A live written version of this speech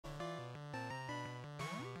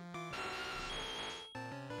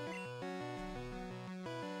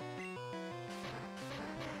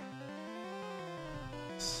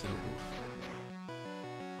So,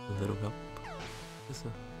 a little help, just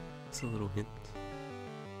a little hint.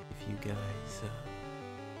 If you guys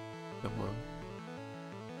don't mind,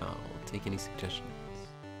 I'll take any suggestions.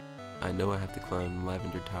 I know I have to climb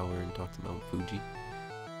Lavender Tower and talk to Mount Fuji,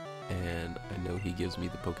 and I know he gives me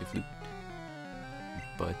the Poke Flute,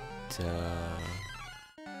 but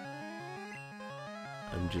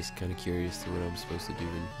I'm just kind of curious to what I'm supposed to do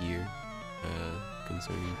in here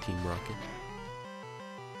concerning Team Rocket.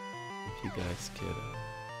 If you guys could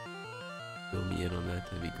fill me in on that,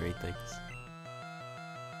 that'd be great, thanks.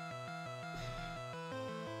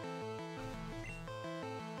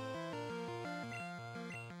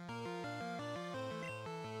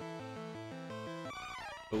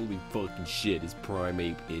 Holy fucking shit, is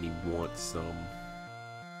Primeape and he wants some.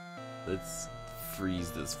 Let's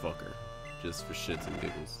freeze this fucker, just for shits and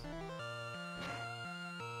giggles.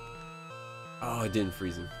 Oh, I didn't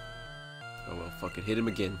freeze him. Oh well, fuck it, hit him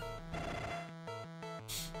again.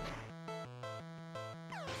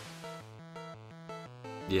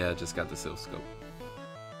 Yeah, I just got the Silph Scope.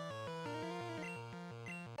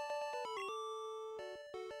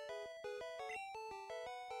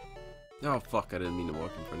 Oh fuck, I didn't mean to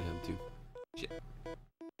walk in front of him too. Shit.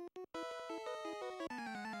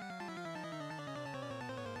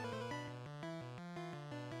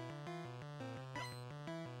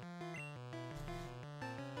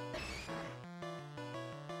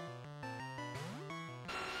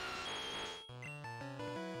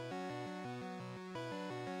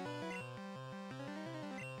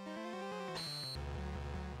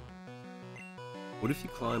 What if you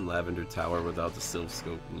climb Lavender Tower without the Silph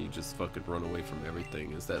Scope and you just fucking run away from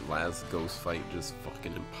everything? Is that last ghost fight just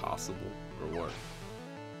fucking impossible? Or what?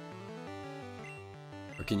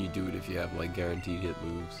 Or can you do it if you have like guaranteed hit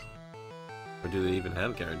moves? Or do they even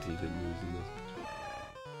have guaranteed hit moves in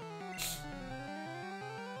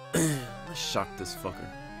this? Let's shock this fucker.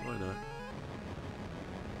 Why not?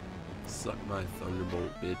 Suck my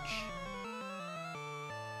Thunderbolt, bitch.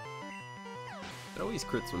 It always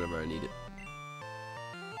crits whenever I need it.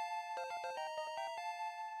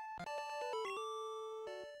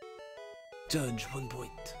 Judge, 1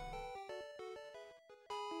 point.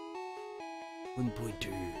 1 pointer.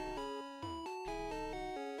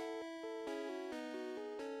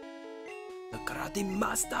 The Karate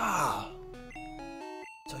Master!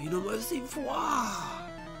 So you know mercy for.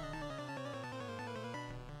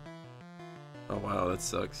 Oh wow, that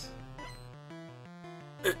sucks.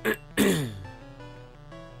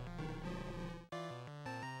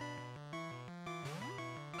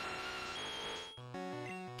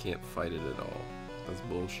 Can't fight it at all. That's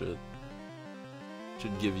bullshit.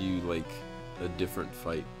 Should give you like a different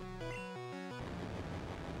fight.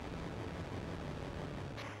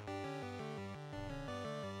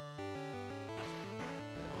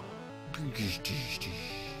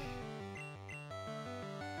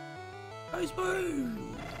 Ice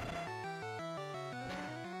Beam!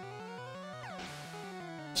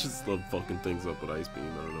 Just love fucking things up with Ice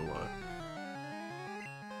Beam, I don't know why.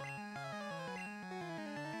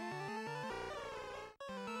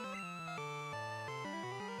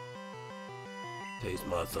 Taste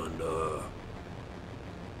my thunder.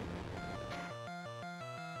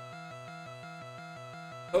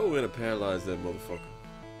 Oh, we're gonna paralyze that motherfucker.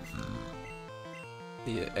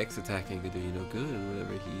 Yeah, X attack ain't gonna do you no good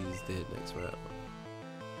whenever he's dead next round.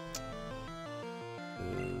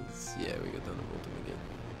 Yeah, we got Thunderbolt him again.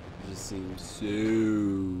 It just seems so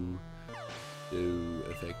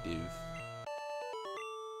effective.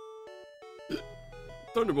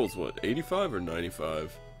 Thunderbolt's what, 85 or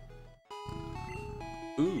 95?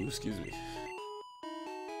 Ooh, excuse me.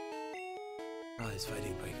 Oh, he's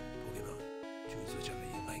fighting by Pokemon. Choose whichever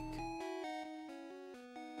you like.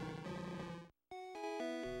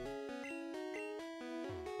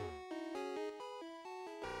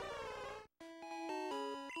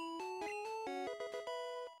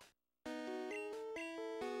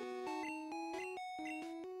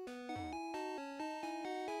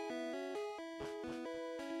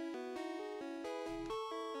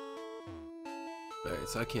 Alright,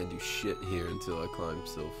 so I can't do shit here until I climb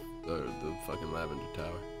the fucking Lavender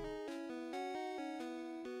Tower.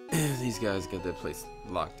 These guys got that place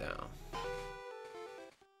locked down.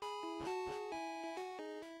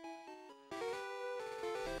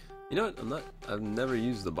 You know what? I've never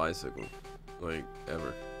used the bicycle. Like,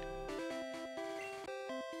 ever.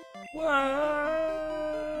 Wow!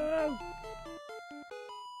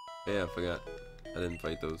 Yeah, I forgot. I didn't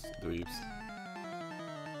fight those dweebs.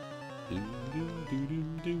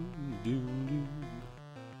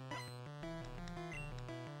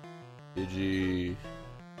 Pidgey.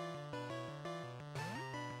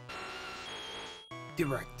 Get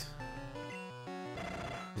wrecked.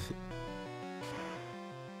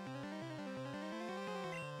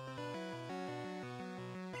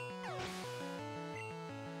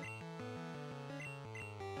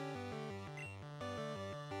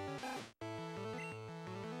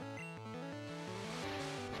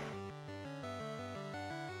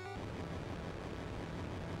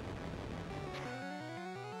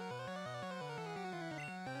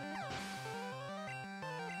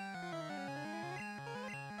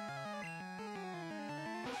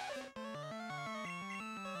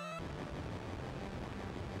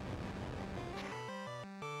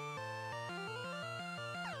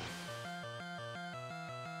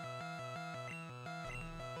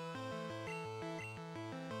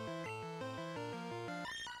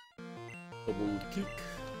 Double kick.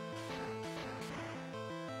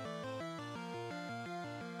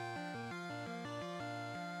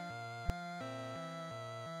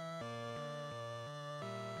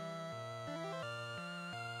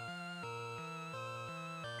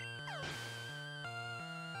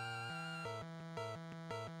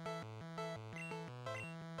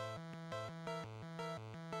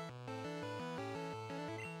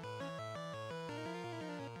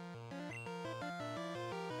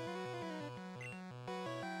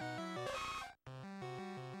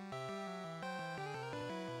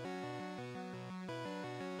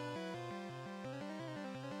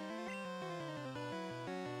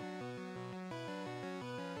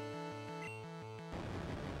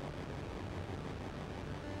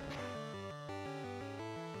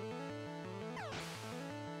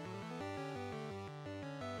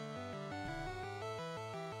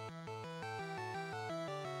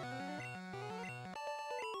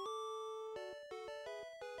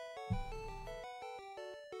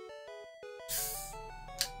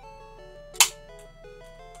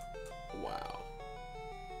 Wow.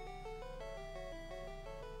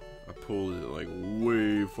 I pulled it like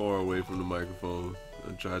way far away from the microphone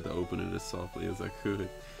and tried to open it as softly as I could.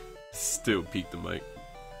 Still peaked the mic.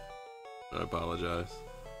 I apologize.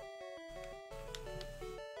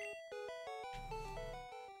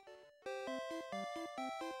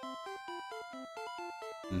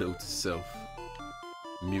 Note to self.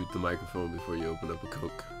 Mute the microphone before you open up a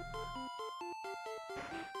Coke.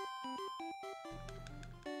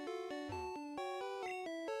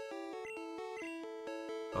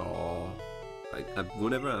 Oh,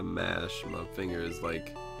 whenever I mash, my finger is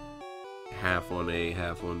like half on A,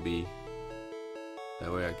 half on B.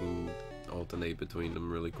 That way I can alternate between them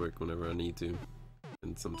really quick whenever I need to.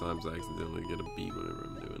 And sometimes I accidentally get a B whenever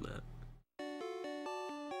I'm doing that.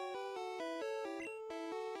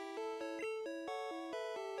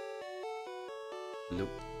 Nope.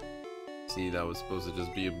 See, that was supposed to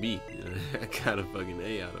just be a B. I got a fucking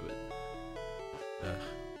A out of it. Ugh.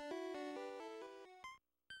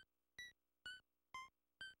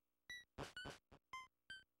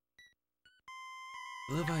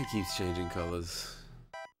 I love how he keeps changing colors.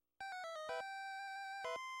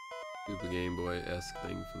 Super Game Boy-esque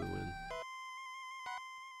thing for the win.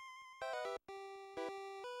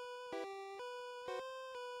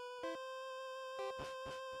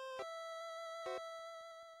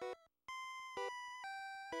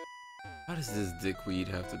 How does this dickweed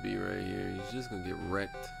have to be right here? He's just gonna get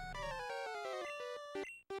wrecked.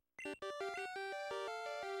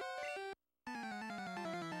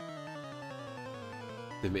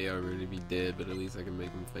 They may already be dead, but at least I can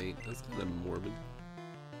make them faint. That's kind of morbid.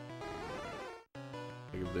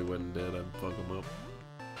 Like if they wasn't dead, I'd fuck them up.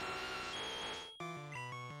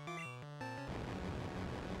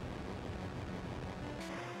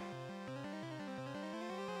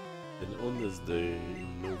 And on this day,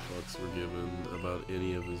 no fucks were given about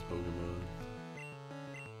any of his Pokemon.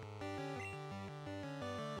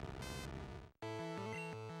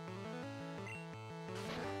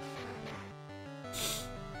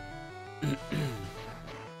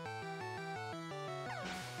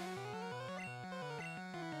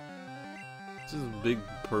 This is a big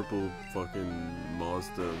purple fucking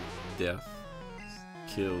monster of death.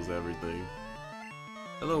 Just kills everything.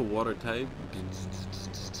 Hello, water type.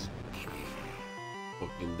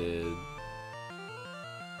 Fucking dead.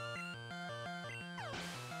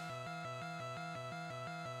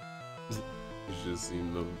 You should have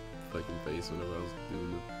seen the fucking face whenever I was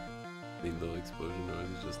doing the little explosion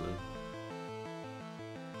noises just now.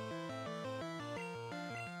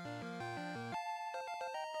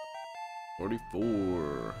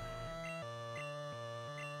 $44.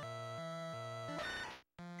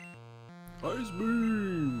 Ice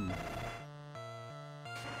beam.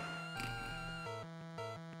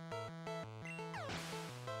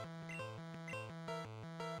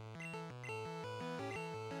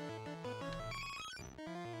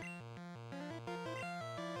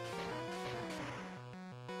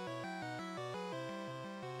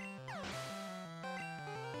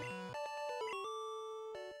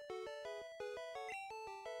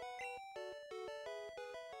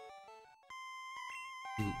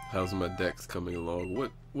 How's my dex coming along?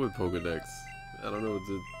 What Pokedex? I don't know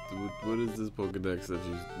what is this Pokedex that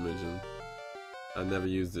you mentioned? I never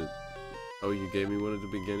used it. Oh, you gave me one at the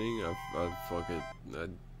beginning? I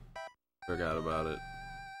forgot about it.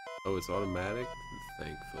 Oh, it's automatic?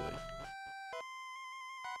 Thankfully.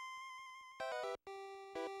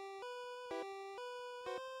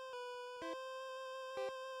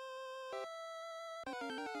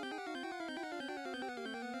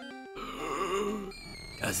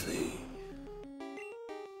 Ghastly.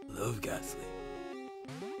 Love Ghastly.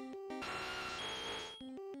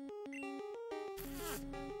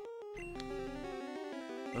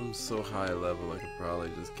 I'm so high level I could probably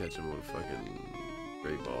just catch him with a fucking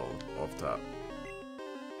great ball off top.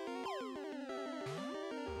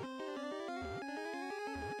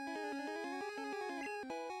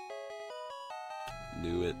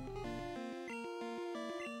 Knew it.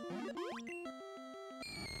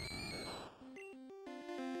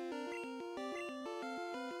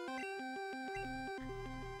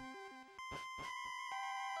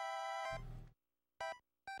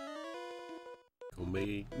 Gonna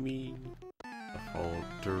make me a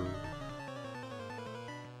haunter.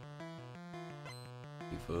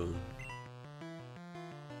 Be fun.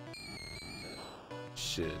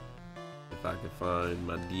 Shit. If I could find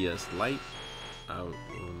my DS Lite, I would.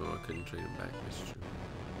 Oh no, I couldn't trade him back. That's true.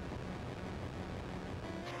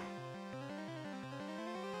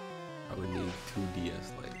 I would need 2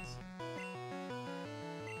 DS Lites.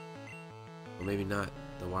 Or maybe not.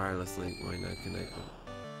 The wireless link might not connect with.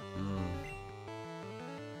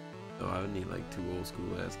 So I would need like 2 old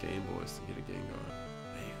school ass Game Boys to get a game going.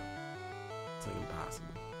 Damn. It's like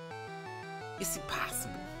impossible. It's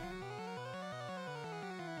impossible.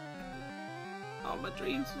 All my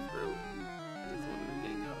dreams was ruined. I just wanted a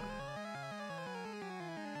game going.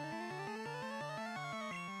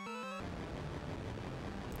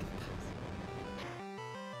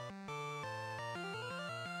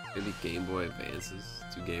 Maybe Game Boy Advances.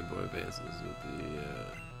 2 Game Boy Advances with the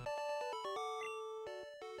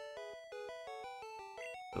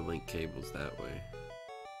link cables that way.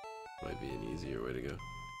 Might be an easier way to go.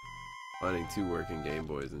 Finding 2 working Game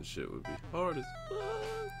Boys and shit would be hard as fuck.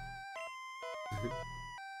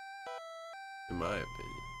 In my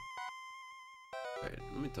opinion. Alright,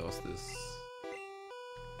 let me toss this.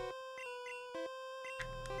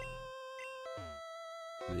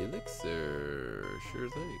 An elixir, sure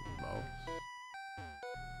thing, boss.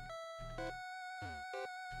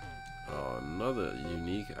 Oh, another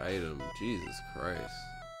unique item, Jesus Christ.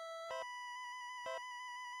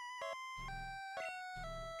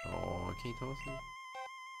 Oh, I can't toss it.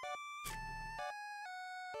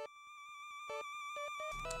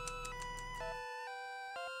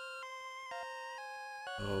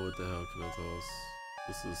 Oh, what the hell can I toss?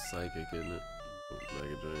 This is psychic, isn't it?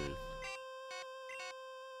 Mega Drain.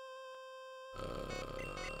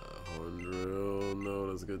 Horndrill, no,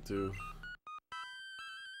 that's good too.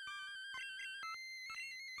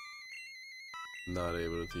 Not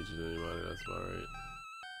able to teach it to anybody, that's about right.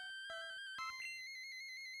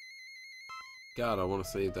 God, I want to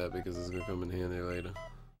save that because it's gonna come in handy later.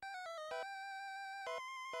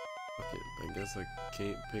 Fuck it, I guess I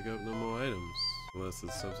can't pick up no more items. Unless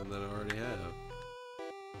it's something that I already have.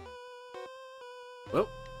 Well.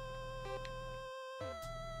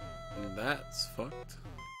 That's fucked.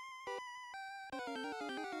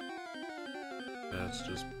 That's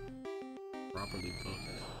just properly fucked.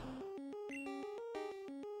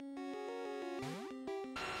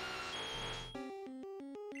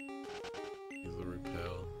 He's a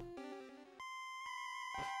repel.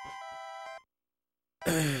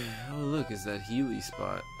 Oh look, it's that Healy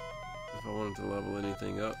spot. If I wanted to level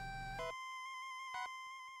anything up.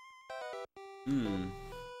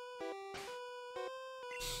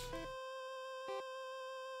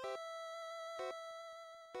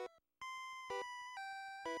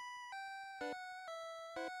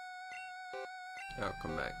 I'll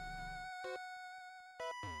come back.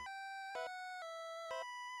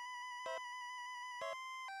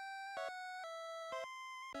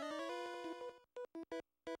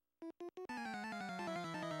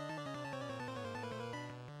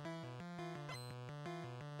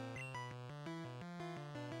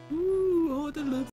 Ooh, oh, the